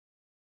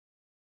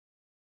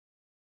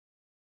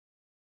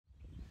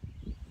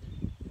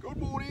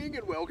Good morning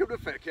and welcome to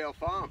Fat Cow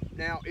Farm.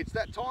 Now it's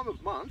that time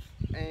of month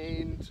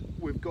and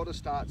we've got to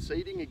start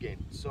seeding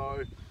again.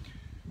 So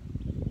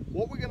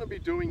what we're going to be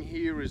doing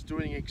here is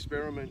doing an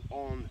experiment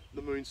on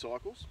the moon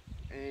cycles,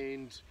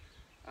 and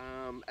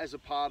as a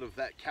part of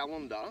that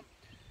calendar,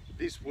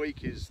 this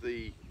week is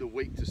the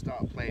week to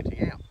start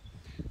planting out.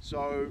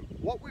 So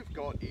what we've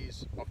got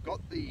is I've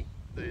got the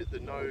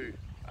no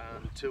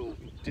till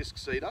disc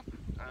seeder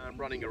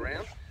running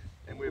around,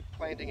 and we're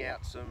planting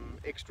out some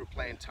extra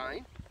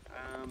plantain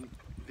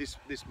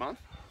this month.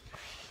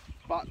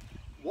 But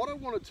what I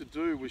wanted to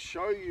do was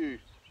show you,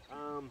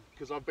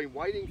 because I've been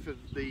waiting for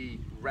the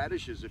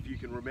radishes, if you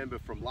can remember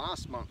from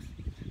last month.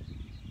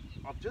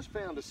 I've just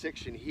found a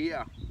section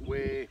here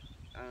where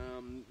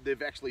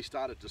they've actually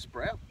started to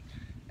sprout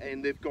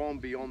and they've gone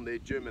beyond their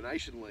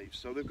germination leaves,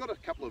 so they've got a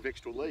couple of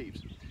extra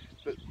leaves.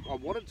 But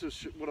what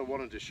I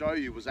wanted to show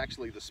you was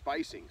actually the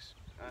spacings,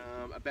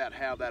 about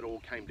how that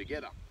all came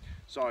together.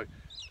 So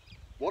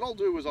what I'll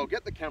do is I'll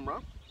get the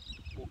camera,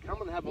 we'll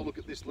come and have a look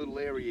at this little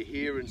area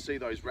here and see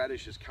those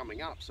radishes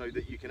coming up, so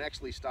that you can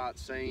actually start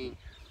seeing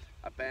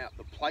about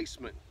the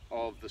placement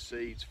of the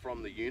seeds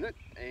from the unit.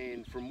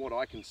 And from what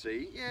I can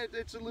see, yeah,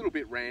 it's a little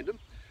bit random,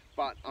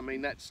 but I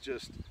mean that's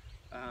just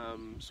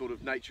sort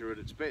of nature at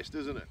its best,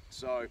 isn't it?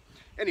 So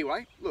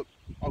anyway, look,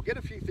 I'll get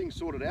a few things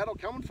sorted out, I'll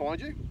come and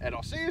find you, and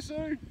I'll see you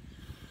soon.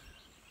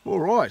 All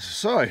right,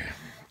 so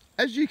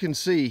as you can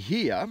see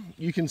here,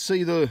 you can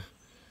see the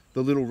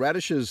little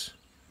radishes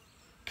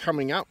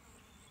coming up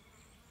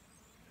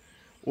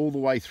all the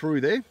way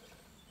through there.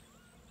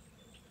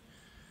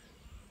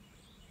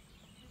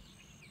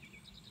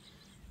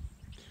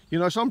 You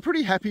know, so I'm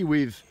pretty happy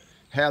with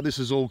how this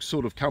has all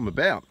sort of come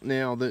about.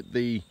 Now that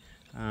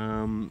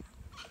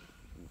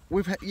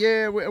we've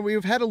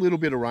had a little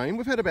bit of rain.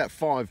 We've had about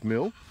 5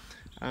 mil,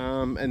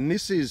 and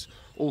this is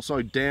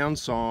also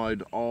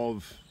downside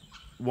of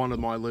one of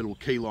my little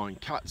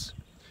keyline cuts.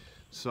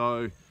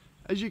 So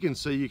as you can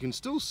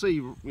still see,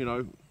 you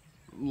know,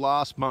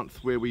 last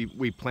month where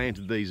we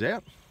planted these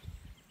out.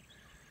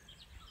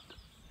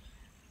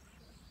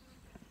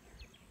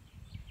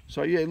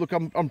 So yeah, look,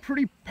 I'm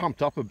pretty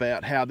pumped up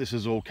about how this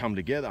has all come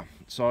together.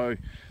 So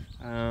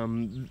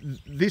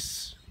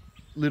this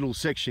little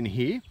section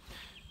here,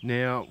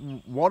 now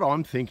what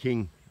I'm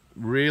thinking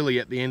really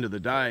at the end of the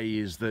day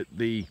is that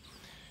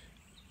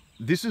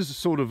this is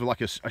sort of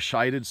like a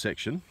shaded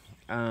section,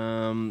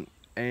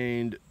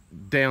 and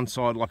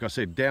downside, like I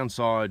said,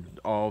 downside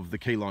of the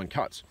keyline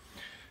cuts.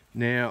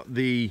 Now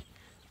the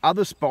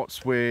other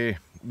spots where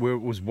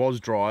it was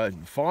dry,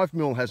 5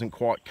 mil hasn't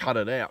quite cut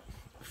it out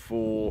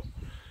for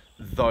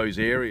those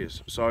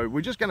areas, so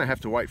we're just going to have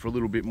to wait for a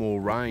little bit more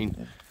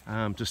rain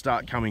to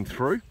start coming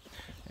through,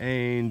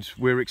 and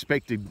we're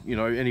expected, you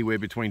know, anywhere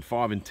between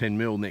 5 and 10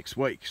 mil next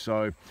week.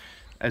 So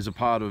as a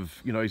part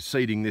of, you know,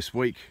 seeding this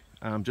week,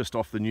 just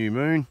off the new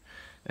moon,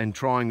 and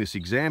trying this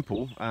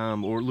example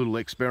or a little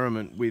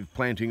experiment with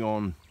planting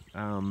on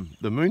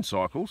the moon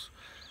cycles,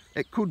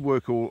 it could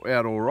work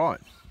out all right.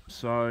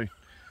 So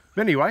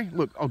but anyway,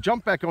 look, I'll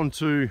jump back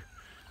onto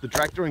the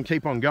tractor and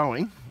keep on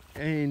going,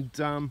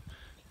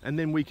 and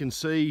then we can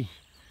see,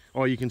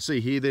 oh, you can see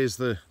here, there's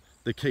the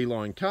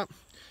keyline cut.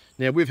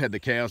 Now we've had the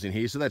cows in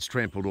here, so that's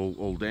trampled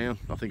all down.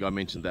 I think I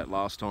mentioned that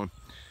last time.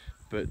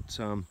 But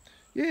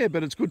yeah,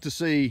 but it's good to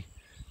see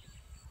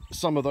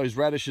some of those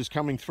radishes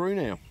coming through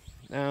now.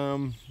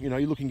 You know,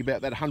 you're looking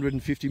about that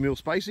 150 mil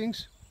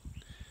spacings.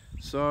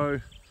 So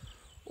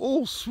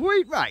all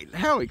sweet, mate,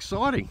 how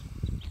exciting.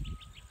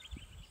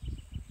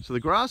 So the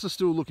grass is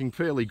still looking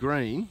fairly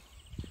green.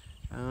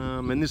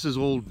 And this is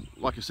all,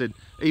 like I said,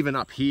 even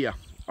up here,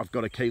 I've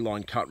got a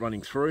keyline cut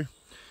running through.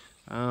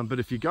 But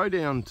if you go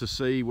down to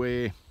see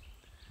where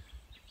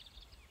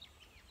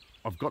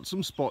I've got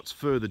some spots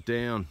further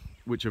down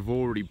which have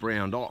already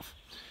browned off,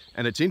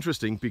 and it's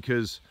interesting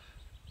because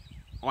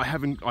I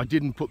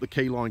didn't put the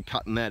keyline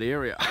cut in that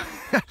area.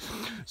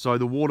 So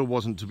the water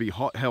wasn't to be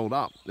held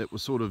up, it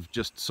was sort of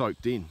just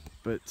soaked in.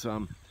 But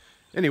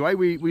anyway,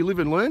 we live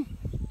and learn.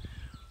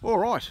 All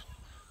right,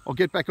 I'll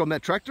get back on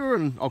that tractor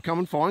and I'll come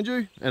and find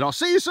you, and I'll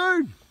see you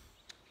soon.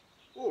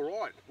 All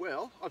right,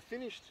 well, I've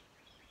finished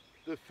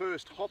the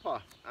first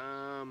hopper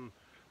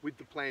with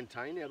the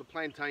plantain. Now the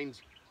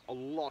plantain's a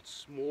lot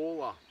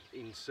smaller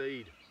in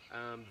seed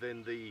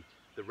than the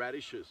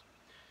radishes.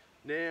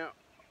 Now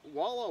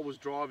while I was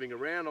driving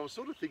around, I was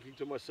sort of thinking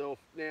to myself,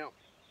 now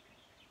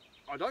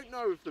I don't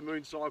know if the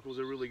moon cycles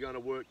are really going to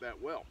work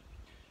that well.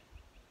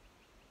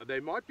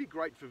 They might be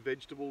great for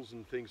vegetables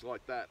and things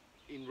like that,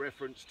 in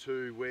reference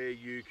to where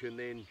you can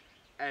then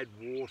add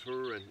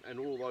water and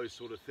all those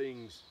sort of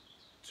things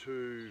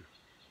to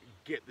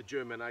get the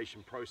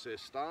germination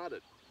process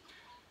started.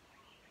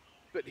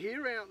 But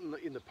here out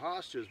in the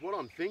pastures, what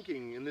I'm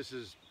thinking, and this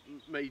is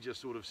me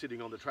just sort of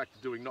sitting on the tractor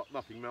doing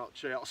nothing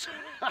much else,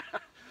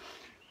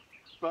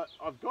 but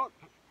I've got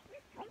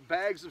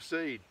bags of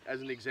seed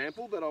as an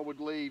example that I would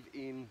leave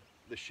in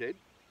the shed.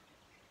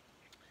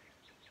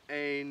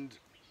 And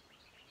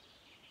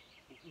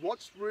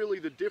what's really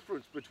the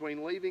difference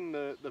between leaving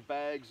the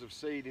bags of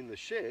seed in the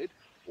shed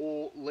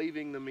or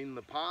leaving them in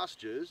the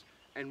pastures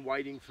and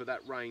waiting for that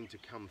rain to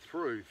come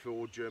through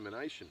for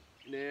germination.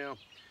 Now,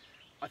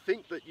 I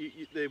think that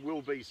there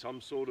will be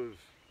some sort of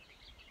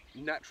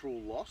natural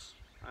loss.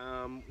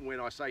 When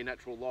I say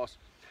natural loss,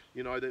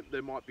 you know,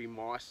 there might be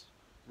mice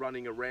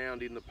running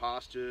around in the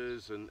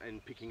pastures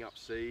and picking up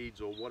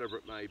seeds or whatever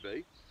it may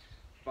be.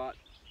 But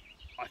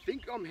I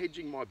think I'm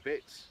hedging my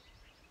bets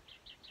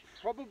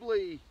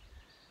probably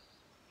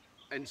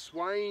and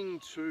swaying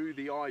to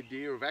the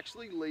idea of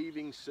actually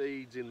leaving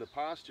seeds in the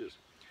pastures.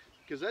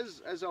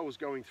 Because as I was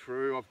going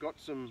through, I've got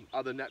some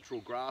other natural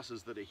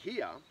grasses that are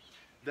here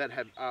that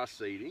are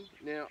seeding.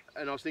 Now,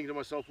 and I was thinking to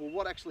myself, well,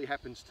 what actually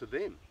happens to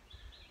them?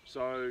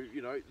 So,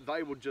 you know,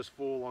 they would just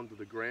fall onto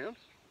the ground,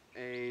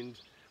 and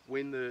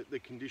when the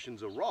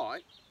conditions are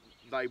right,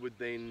 they would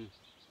then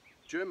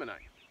germinate.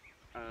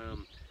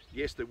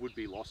 Yes, there would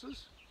be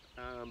losses,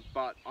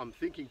 but I'm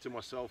thinking to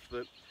myself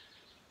that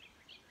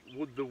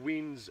would the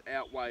wins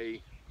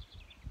outweigh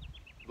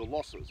the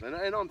losses? And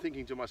I'm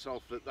thinking to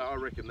myself that I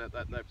reckon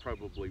that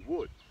probably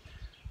would.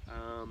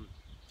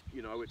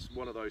 You know, it's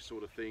one of those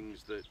sort of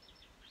things that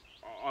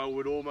I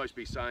would almost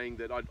be saying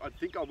that I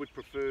think I would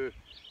prefer,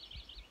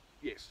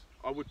 yes,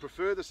 I would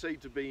prefer the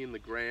seed to be in the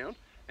ground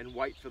and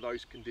wait for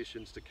those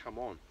conditions to come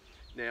on.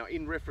 Now,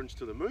 in reference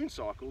to the moon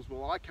cycles,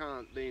 well, I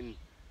can't then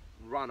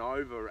run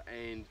over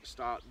and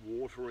start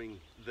watering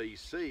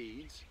these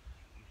seeds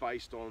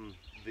based on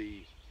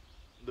the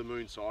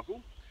moon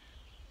cycle.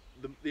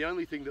 The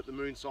only thing that the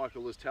moon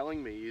cycle is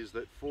telling me is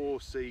that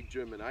for seed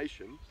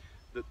germination,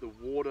 that the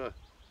water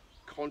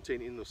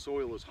content in the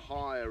soil is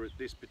higher at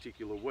this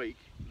particular week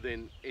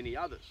than any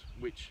others,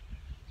 which,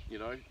 you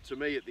know, to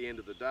me at the end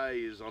of the day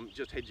is I'm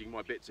just hedging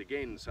my bets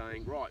again,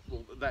 saying, right,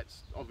 well,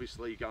 that's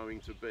obviously going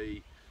to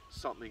be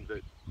something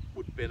that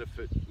would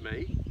benefit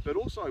me. But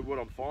also what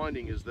I'm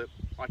finding is that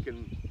I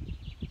can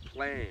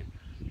plan.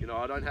 You know,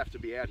 I don't have to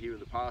be out here in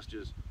the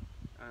pastures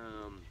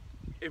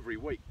every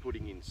week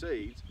putting in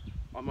seeds.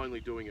 I'm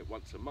only doing it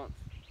once a month,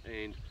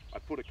 and I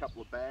put a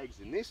couple of bags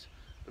in this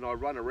and I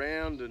run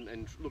around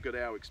and look at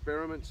our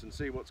experiments and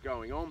see what's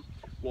going on,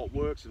 what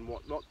works and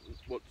what not,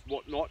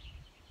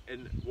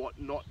 and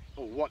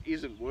what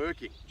isn't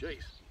working.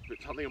 Jeez, but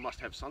I think I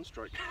must have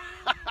sunstroke.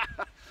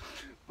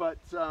 But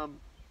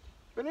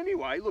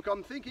anyway, look,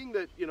 I'm thinking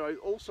that, you know,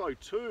 also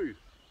too,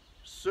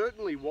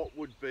 certainly what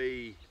would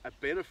be a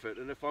benefit,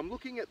 and if I'm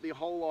looking at the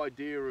whole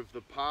idea of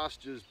the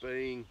pastures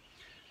being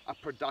a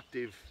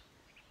productive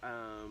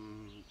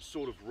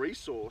sort of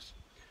resource,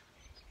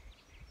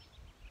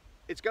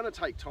 it's going to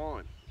take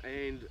time.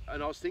 And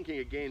I was thinking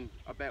again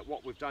about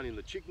what we've done in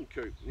the chicken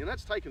coop, and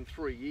that's taken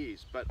 3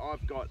 years, but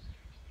I've got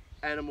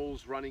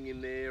animals running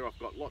in there, I've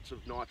got lots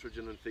of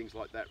nitrogen and things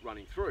like that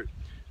running through.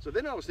 So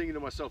then I was thinking to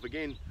myself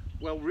again,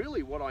 well,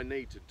 really what I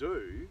need to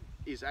do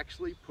is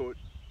actually put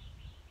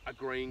a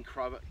green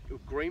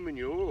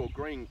manure or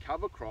green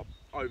cover crop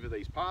over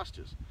these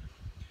pastures.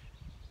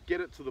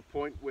 Get it to the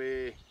point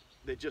where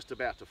they're just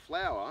about to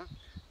flower,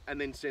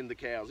 and then send the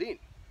cows in.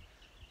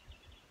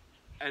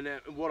 And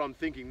what I'm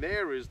thinking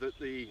there is that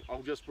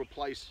I'll just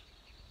replace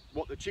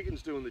what the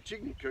chickens do in the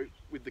chicken coop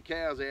with the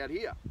cows out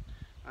here.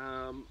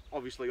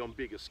 Obviously on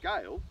bigger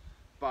scale,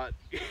 but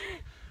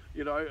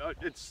you know,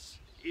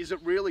 is it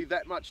really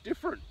that much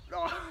different?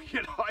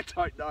 You know, I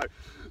don't know.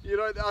 You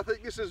know, I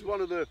think this is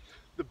one of the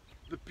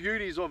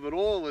beauties of it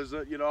all, is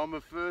that, you know, I'm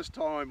a first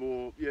time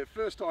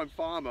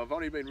farmer. I've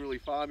only been really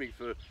farming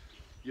for,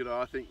 you know,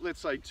 I think, let's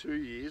say 2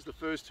 years. The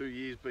first 2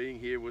 years being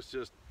here was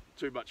just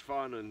too much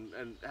fun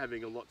and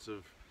having lots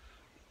of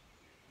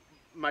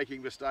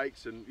making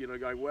mistakes and, you know,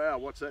 going, wow,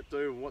 what's that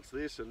do and what's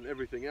this and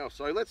everything else.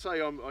 So let's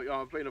say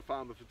I've been a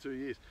farmer for 2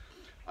 years.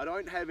 I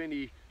don't have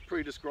any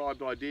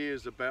pre-described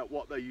ideas about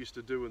what they used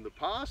to do in the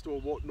past or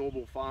what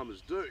normal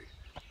farmers do.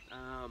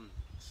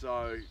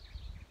 So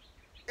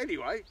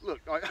anyway,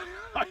 look,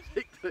 I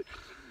think that,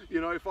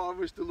 you know, if I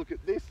was to look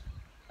at this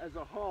as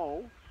a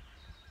whole,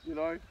 you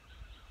know,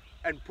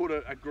 and put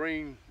a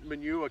green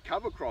manure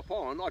cover crop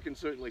on, I can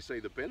certainly see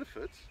the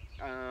benefits.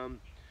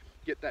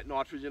 Get that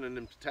nitrogen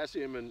and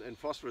potassium and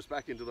phosphorus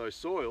back into those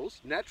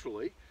soils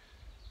naturally,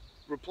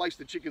 replace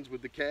the chickens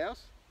with the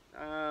cows,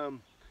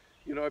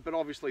 you know, but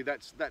obviously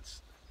that's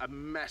a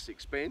mass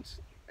expense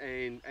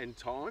and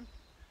time,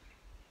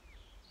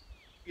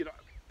 you know,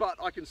 but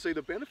I can see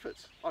the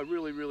benefits. I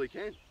really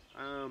can.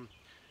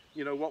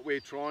 You know, what we're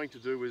trying to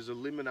do is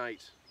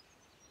eliminate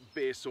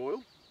bare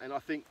soil, and I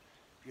think,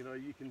 you know,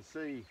 you can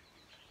see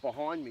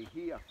behind me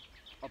here,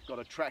 I've got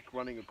a track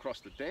running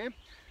across the dam.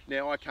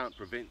 Now, I can't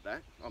prevent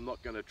that. I'm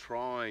not going to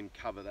try and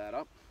cover that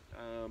up.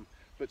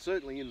 But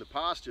certainly in the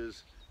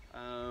pastures,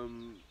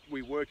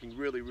 we're working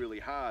really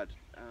hard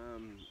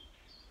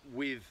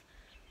with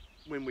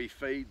when we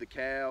feed the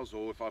cows,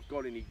 or if I've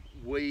got any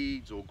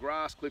weeds or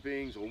grass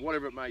clippings or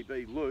whatever it may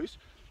be loose,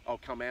 I'll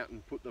come out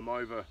and put them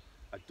over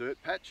a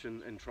dirt patch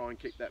and try and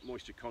keep that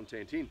moisture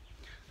content in.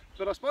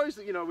 But I suppose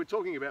that, you know, we're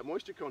talking about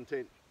moisture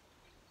content.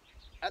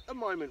 At the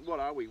moment, what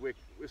are we? We're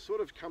sort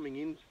of coming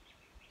in,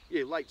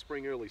 yeah, late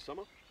spring, early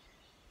summer.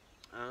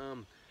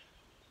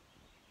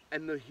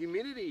 and the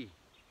humidity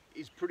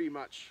is pretty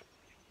much,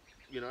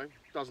 you know,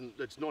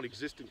 it's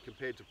non-existent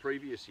compared to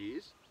previous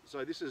years.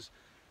 So this is,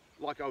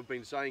 like I've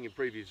been saying in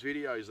previous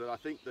videos, that I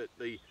think that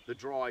the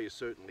dry is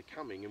certainly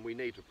coming and we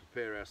need to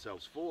prepare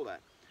ourselves for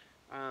that.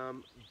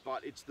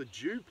 But it's the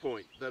dew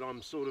point that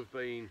I'm sort of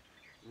been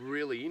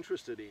really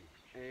interested in.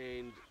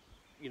 And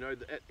you know,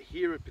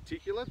 here in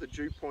particular, the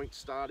dew point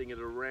starting at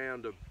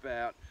around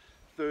about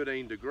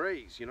 13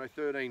 degrees, you know,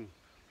 13,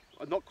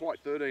 not quite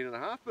 13 and a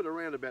half, but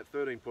around about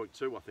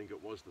 13.2 I think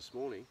it was this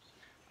morning.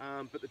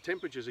 But the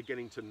temperatures are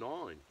getting to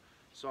 9.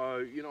 So,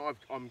 you know,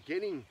 I'm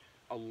getting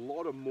a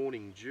lot of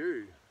morning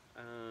dew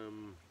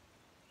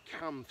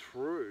come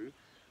through,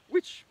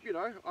 which, you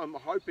know, I'm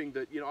hoping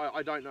that, you know,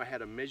 I don't know how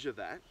to measure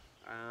that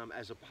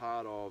as a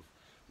part of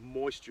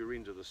moisture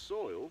into the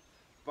soil,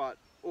 but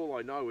all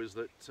I know is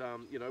that,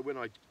 you know, when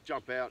I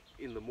jump out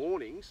in the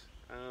mornings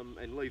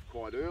and leave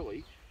quite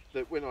early,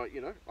 that when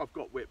you know, I've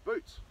got wet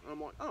boots.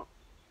 I'm like, oh,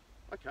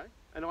 okay.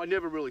 And I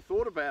never really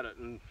thought about it.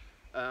 And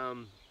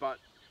but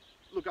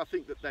look, I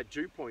think that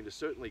dew point is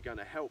certainly going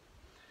to help,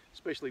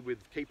 especially with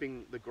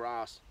keeping the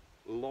grass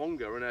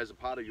longer and as a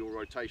part of your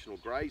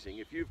rotational grazing.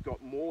 If you've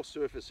got more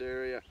surface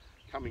area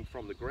coming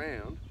from the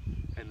ground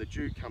and the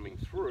dew coming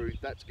through,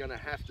 that's going to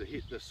have to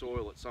hit the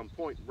soil at some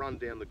point, run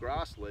down the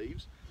grass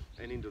leaves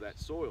and into that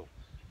soil.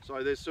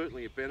 So there's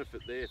certainly a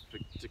benefit there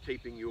to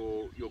keeping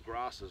your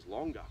grasses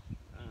longer.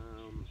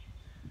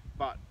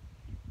 But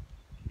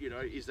you know,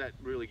 is that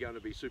really going to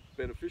be super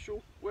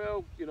beneficial?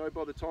 Well, you know,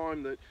 by the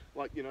time that,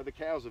 like, you know, the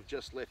cows have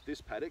just left this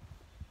paddock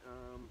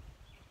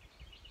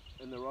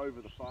and they're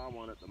over the far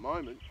one at the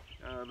moment,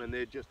 and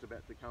they're just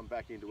about to come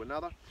back into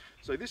another.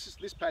 So this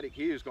paddock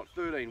here has got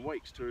 13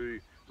 weeks to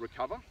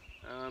recover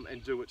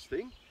and do its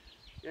thing.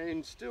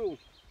 And still,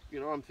 you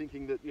know, I'm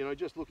thinking that, you know,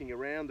 just looking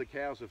around, the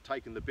cows have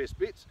taken the best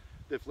bits,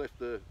 they've left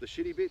the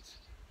shitty bits.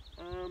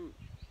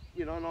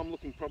 You know, and I'm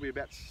looking probably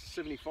about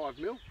 75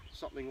 mil,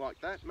 something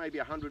like that, maybe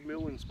 100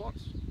 mil in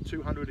spots,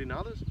 200 in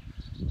others.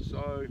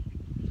 So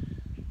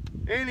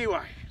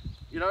anyway,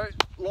 you know,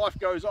 life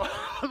goes on,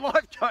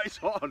 life goes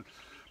on.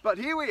 But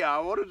here we are.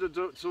 I wanted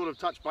to sort of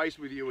touch base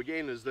with you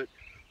again, is that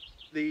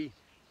the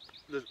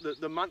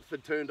month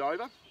had turned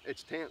over.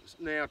 It's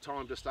now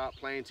time to start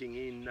planting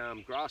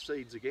in grass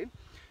seeds again,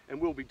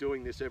 and we'll be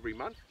doing this every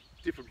month,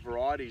 different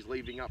varieties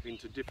leading up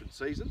into different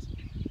seasons.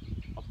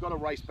 I've got to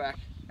race back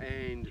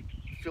and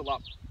fill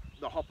up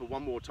the hopper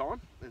one more time,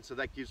 and so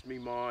that gives me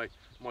my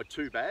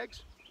 2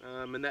 bags,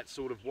 and that's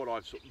sort of what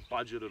I've sort of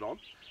budgeted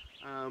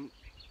on.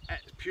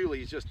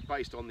 Purely is just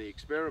based on the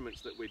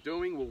experiments that we're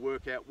doing. We'll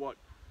work out what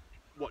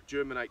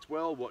germinates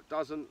well, what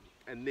doesn't,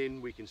 and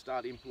then we can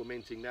start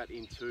implementing that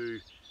into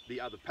the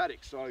other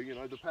paddocks. So, you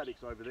know, the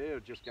paddocks over there are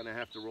just going to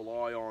have to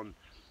rely on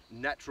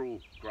natural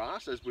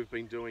grass, as we've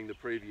been doing the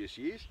previous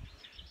years.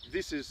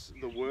 This is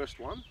the worst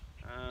one,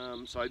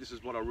 so this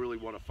is what I really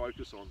want to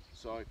focus on.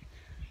 So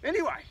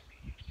anyway,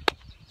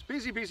 it's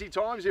busy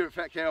times here at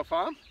Fat Cow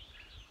Farm.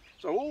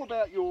 So all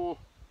about your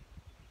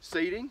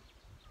seeding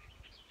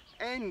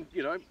and,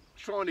 you know,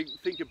 trying to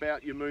think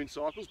about your moon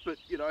cycles. But,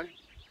 you know,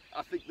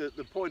 I think that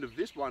the point of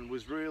this one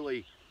was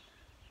really,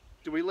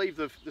 do we leave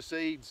the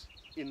seeds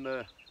in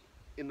the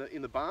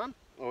barn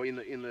or in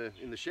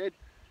the shed?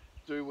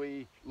 Do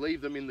we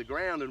leave them in the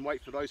ground and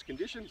wait for those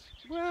conditions?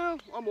 Well,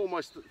 I'm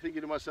almost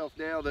thinking to myself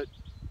now that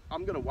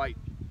I'm going to wait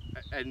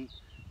and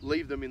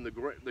leave them in the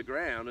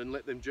ground and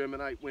let them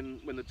germinate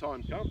when the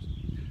time comes.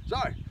 So,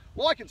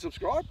 like and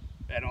subscribe,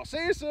 and I'll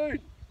see you soon.